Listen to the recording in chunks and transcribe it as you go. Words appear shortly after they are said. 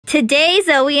Today,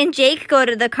 Zoe and Jake go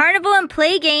to the carnival and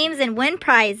play games and win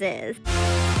prizes.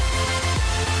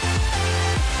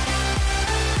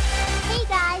 Hey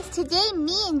guys, today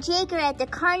me and Jake are at the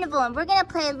carnival and we're gonna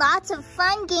play lots of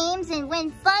fun games and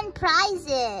win fun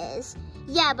prizes.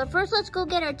 Yeah, but first let's go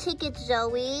get our tickets,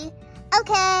 Zoe.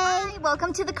 Okay. Hi,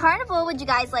 welcome to the carnival. Would you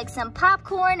guys like some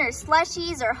popcorn or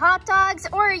slushies or hot dogs,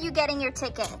 or are you getting your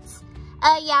tickets?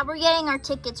 Yeah, we're getting our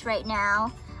tickets right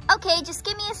now. Okay, just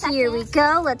give me a second. Here we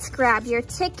go. Let's grab your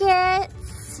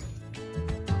tickets.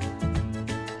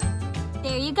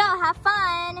 There you go. Have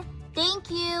fun. Thank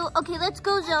you. Okay, let's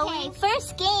go, Zoe. Okay,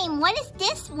 first game. What is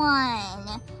this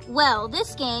one? Well,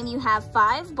 this game, you have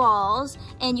 5 balls,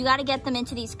 and you got to get them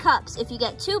into these cups. If you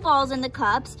get 2 balls in the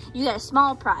cups, you get a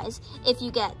small prize. If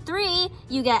you get 3,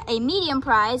 you get a medium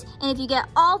prize. And if you get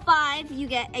all 5, you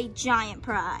get a giant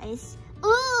prize.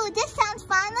 Ooh, this sounds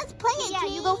fun. Let's play it, Yeah,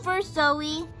 you go first,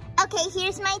 Zoe. Okay,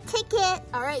 here's my ticket.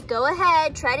 All right, go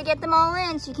ahead. Try to get them all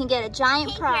in so you can get a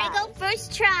giant prize. Here I go,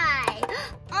 first try.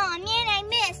 Oh man, I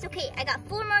missed. Okay, I got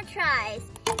 4 more tries.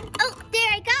 Oh, there,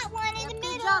 I got one in the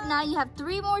middle. Good job. Now you have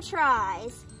 3 more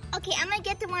tries. Okay, I'm gonna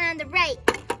get the one on the right.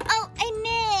 Oh,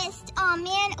 I missed. Oh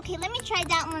man. Okay, let me try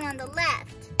that one on the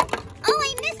left. Oh,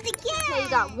 I missed again. Okay, you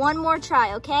got 1 more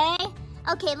try, okay?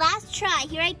 Okay, last try.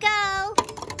 Here I go.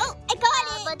 Oh, I got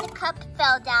it. But the cup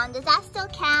fell down. Does that still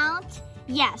count?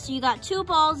 Yeah, so you got 2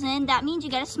 balls in. That means you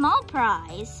get a small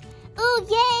prize. Ooh,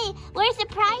 yay! Where's the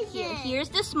prizes? Here's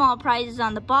the small prizes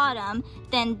on the bottom.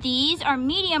 Then these are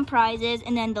medium prizes,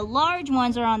 and then the large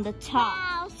ones are on the top.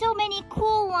 Wow, so many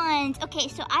cool ones. Okay,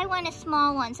 so I want a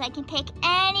small one, so I can pick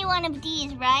any one of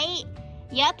these, right?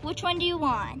 Yep, which one do you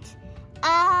want?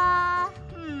 I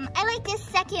like this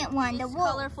second one, the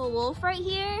wolf. Colorful wolf right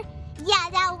here? Yeah,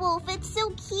 that wolf, it's so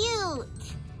cute.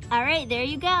 All right, there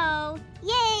you go.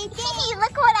 Yay, Dee,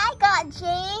 look what I got,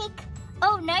 Jake.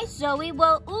 Oh, nice, Zoe.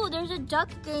 Well, ooh, there's a duck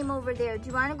game over there. Do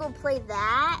you want to go play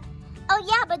that? Oh,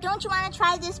 yeah, but don't you want to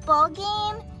try this ball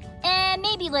game?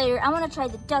 Maybe later. I want to try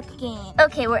the duck game.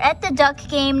 Okay, we're at the duck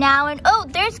game now, and oh,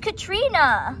 there's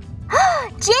Katrina.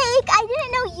 Jake, I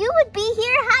didn't know you would be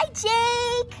here. Hi,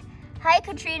 Jake. Hi,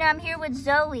 Katrina. I'm here with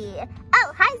Zoe.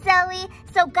 Oh, hi, Zoe.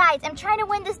 So, guys, I'm trying to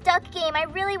win this duck game. I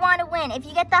really want to win. If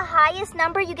you get the highest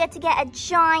number, you get to get a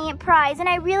giant prize. And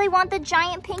I really want the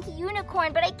giant pink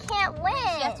unicorn, but I can't win.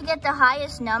 You have to get the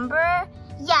highest number?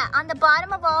 Yeah, on the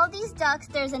bottom of all of these ducks,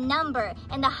 there's a number.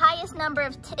 And the highest number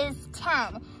is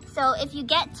 10. So, if you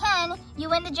get 10, you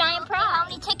win the giant prize. How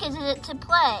many tickets is it to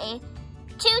play?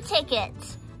 2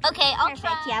 tickets. Okay, I'll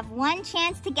try. You have 1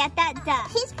 chance to get that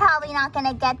duck. He's probably not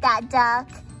gonna get that duck.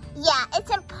 Yeah, it's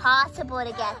impossible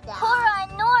to get that. Cora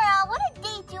and Nora, what are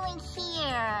they doing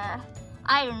here?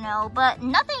 I don't know, but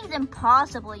nothing's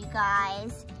impossible, you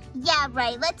guys. Yeah,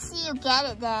 right, let's see you get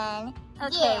it then.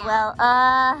 Okay, well,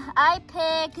 I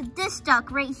pick this duck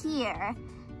right here.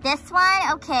 This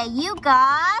one, okay, you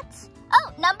got...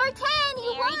 Oh, number 10,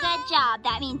 you won. Very good job.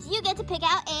 That means you get to pick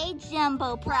out a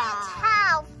jumbo prize.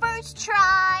 How? First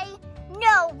try?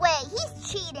 No way, he's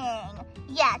cheating.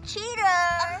 Yeah,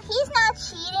 cheater. He's not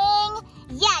cheating.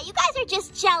 Yeah, you guys are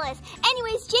just jealous.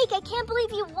 Anyways, Jake, I can't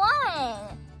believe you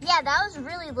won. Yeah, that was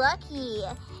really lucky.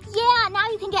 Yeah, now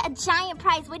you can get a giant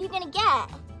prize. What are you gonna get?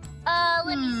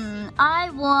 Let me see. I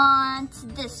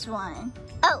want this one.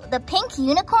 Oh, the pink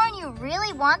unicorn? You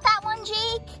really want that one,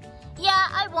 Jake? Yeah,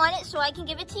 I want it so I can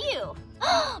give it to you.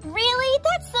 Really?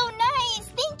 That's so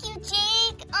nice. Thank you,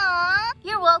 Jake. Aw.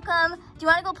 You're welcome. Do you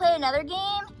want to go play another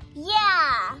game?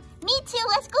 Yeah. Me too.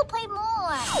 Let's go play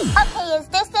more. Okay, is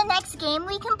this the next game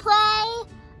we can play?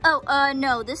 Oh,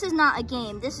 no. This is not a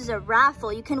game. This is a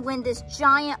raffle. You can win this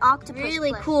giant octopus.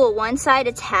 Really cool. One side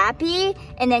it's happy,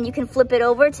 and then you can flip it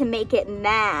over to make it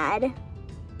mad.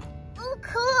 Oh,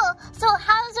 cool. So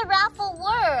how does a raffle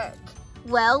work?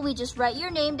 Well, we just write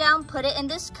your name down, put it in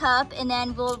this cup, and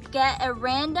then we'll get a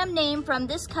random name from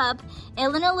this cup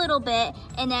in a little bit,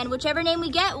 and then whichever name we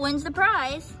get wins the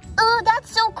prize. Oh,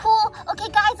 that's so cool. Okay,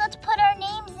 guys, let's put our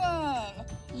names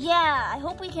in. Yeah, I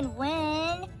hope we can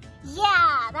win.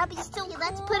 Yeah, that'd be so cool.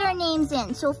 Let's put our names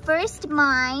in. So first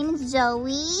mine,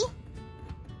 Zoe.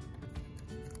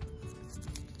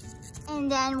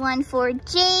 And then one for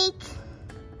Jake.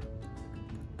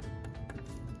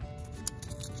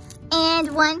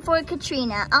 And one for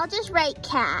Katrina. I'll just write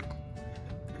Cat,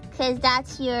 because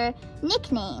that's your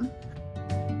nickname.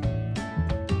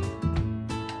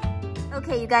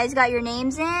 Okay, you guys got your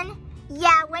names in?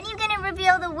 Yeah, when are you gonna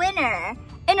reveal the winner?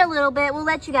 In a little bit, we'll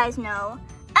let you guys know.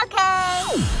 Okay.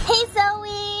 Hey,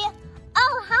 Zoe.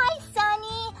 Oh, hi,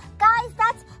 Sunny. Guys,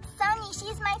 that's Sunny.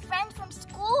 She's my friend from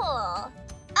school.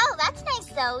 Oh, that's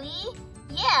nice, Zoe.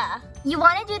 Yeah. You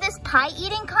want to do this pie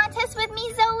eating contest with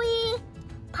me, Zoe?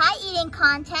 Pie eating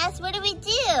contest? What do we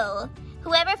do?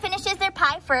 Whoever finishes their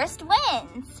pie first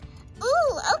wins.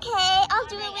 Ooh, okay, I'll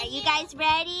do it with you. Are you guys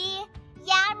ready?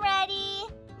 Yeah, I'm ready.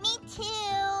 Me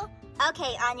too.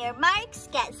 Okay, on your marks,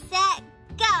 get set,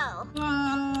 go.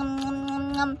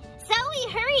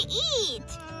 Zoe, hurry, eat.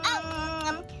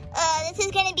 This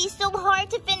is gonna be so hard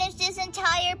to finish this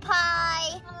entire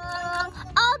pie.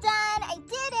 All done, I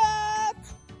did it.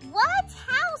 What?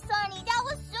 How, Sonny? That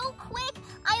was so quick.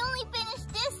 I only finished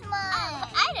this much.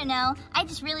 I don't know. I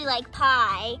just really like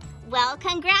pie. Well,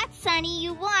 congrats, Sonny.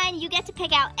 You won. You get to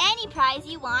pick out any prize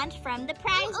you want from the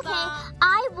prize ball.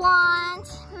 I want...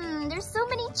 there's so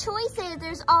many choices.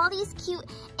 There's all these cute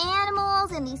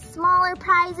animals and these smaller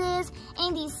prizes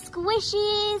and these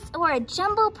squishies or a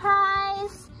jumbo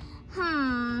prize.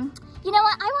 You know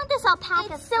what? I want this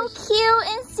alpaca. It's so cute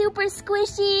and super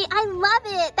squishy. I love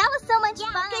it. That was so much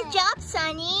fun. Good job,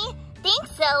 Sonny.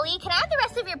 Thanks, Zoe. Can I have the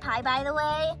rest of your pie, by the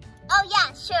way? Oh,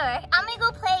 yeah, sure. I'm gonna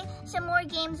go play some more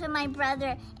games with my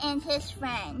brother and his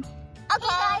friend. Okay,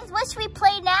 guys, what should we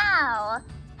play now?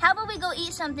 How about we go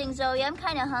eat something, Zoe? I'm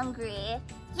kind of hungry.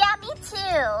 Yeah, me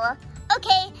too.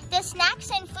 Okay, the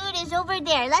snacks and food is over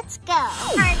there. Let's go.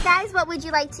 All right, guys, what would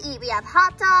you like to eat? We have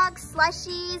hot dogs,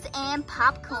 slushies, and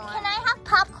popcorn. Can I have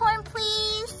popcorn,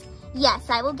 please? Yes,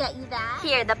 I will get you that.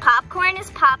 Here, the popcorn is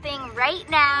popping right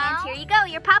now. And here you go.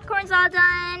 Your popcorn's all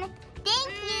done.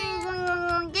 Thank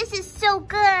you. This is so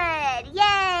good.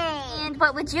 Yay. And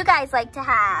what would you guys like to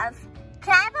have?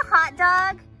 Can I have a hot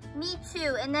dog? Me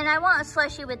too. And then I want a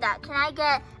slushie with that. Can I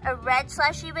get a red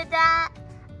slushie with that?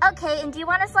 Okay, and do you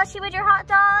want a slushie with your hot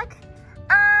dog?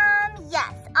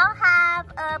 Yes. I'll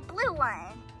have a blue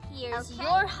one. Here's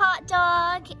your hot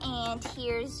dog, and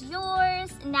here's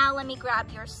yours. Now let me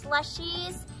grab your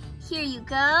slushies. Here you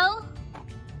go.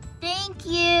 Thank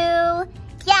you.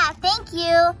 Yeah, thank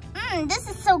you. This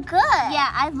is so good. Yeah,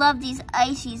 I love these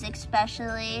ices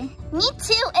especially. Me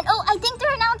too. And oh, I think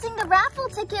they're announcing the raffle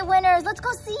ticket winners. Let's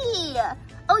go see.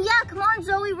 Oh yeah, come on,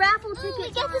 Zoe, raffle ticket.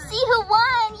 We get to see who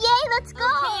won. Yay, let's go.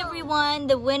 Okay, everyone,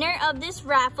 the winner of this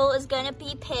raffle is gonna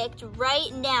be picked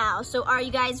right now. So are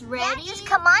you guys ready? Yeah, just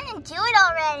come on and do it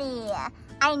already.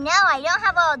 I know, I don't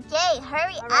have all day.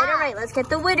 Hurry up. All right, let's get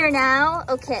the winner now.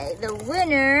 Okay, the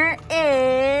winner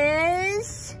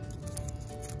is...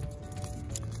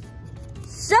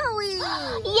 Zoe! Yay,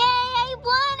 I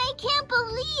won! I can't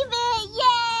believe it!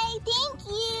 Yay, thank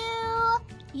you!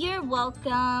 You're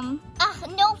welcome.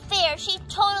 No fair, she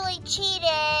totally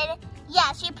cheated.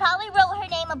 Yeah, she probably wrote her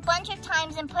name a bunch of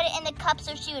times and put it in the cup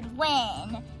so she would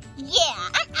win. Yeah,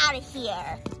 I'm out of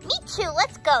here. Me too,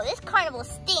 let's go. This carnival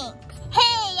stinks. Hey,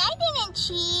 I didn't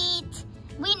cheat.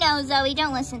 We know, Zoe,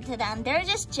 don't listen to them. They're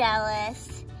just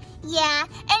jealous. Yeah,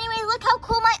 anyway, look how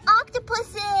cool my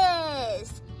octopus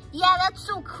is. Yeah, that's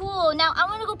so cool. Now, I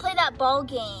want to go play that ball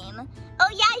game. Oh,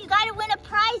 yeah, you got to win a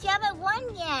prize. You haven't won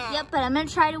yet. Yep, but I'm going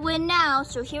to try to win now.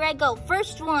 So here I go.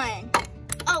 First one.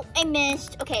 Oh, I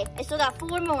missed. Okay, I still got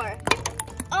 4 more.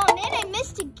 Oh, man, I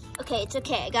missed. Okay, it's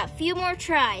okay. I got a few more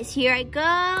tries. Here I go.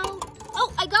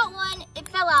 Oh, I got one. It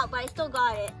fell out, but I still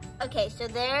got it. Okay, so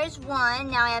there's one.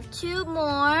 Now I have 2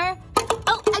 more.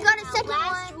 Oh, I got a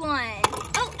second one.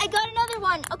 Oh, I got another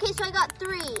one. Okay, so I got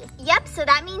 3. Yep, so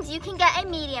that means you can get a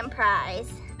medium prize.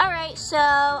 All right, so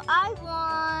I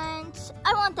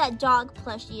want that dog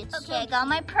plushie. It's okay, I got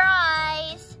my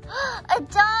prize. A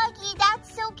doggy,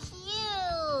 that's so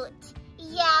cute.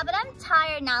 Yeah, but I'm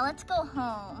tired now. Let's go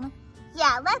home.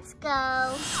 Yeah, let's go.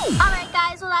 All right,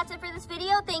 guys, well, that's it for this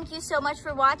video. Thank you so much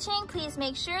for watching. Please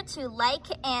make sure to like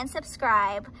and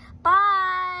subscribe.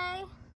 Bye.